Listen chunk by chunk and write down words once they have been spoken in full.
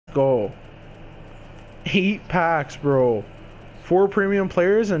Go. 8 packs, bro. 4 premium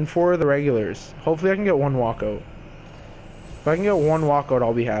players and 4 of the regulars. Hopefully I can get 1 walkout. If I can get 1 walkout,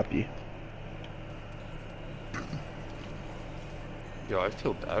 I'll be happy. Yo, I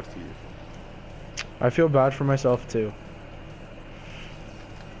feel bad for you. I feel bad for myself too.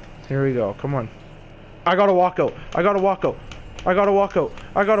 Here we go. Come on. I got a walkout. I got a walkout. I got a walkout.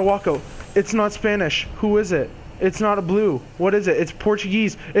 I got a walkout. It's not Spanish. Who is it? It's not a blue. What is it? It's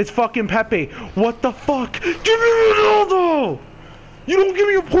Portuguese. It's fucking Pepe. What the fuck? Give me Ronaldo! You don't give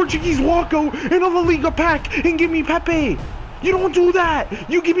me a Portuguese walkout in a laliga pack and give me Pepe. You don't do that.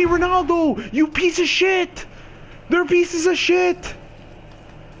 You give me Ronaldo. You piece of shit. They're pieces of shit.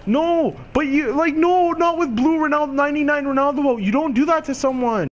 No, but you, like, no, not with blue Ronaldo, 99 Ronaldo. You don't do that to someone.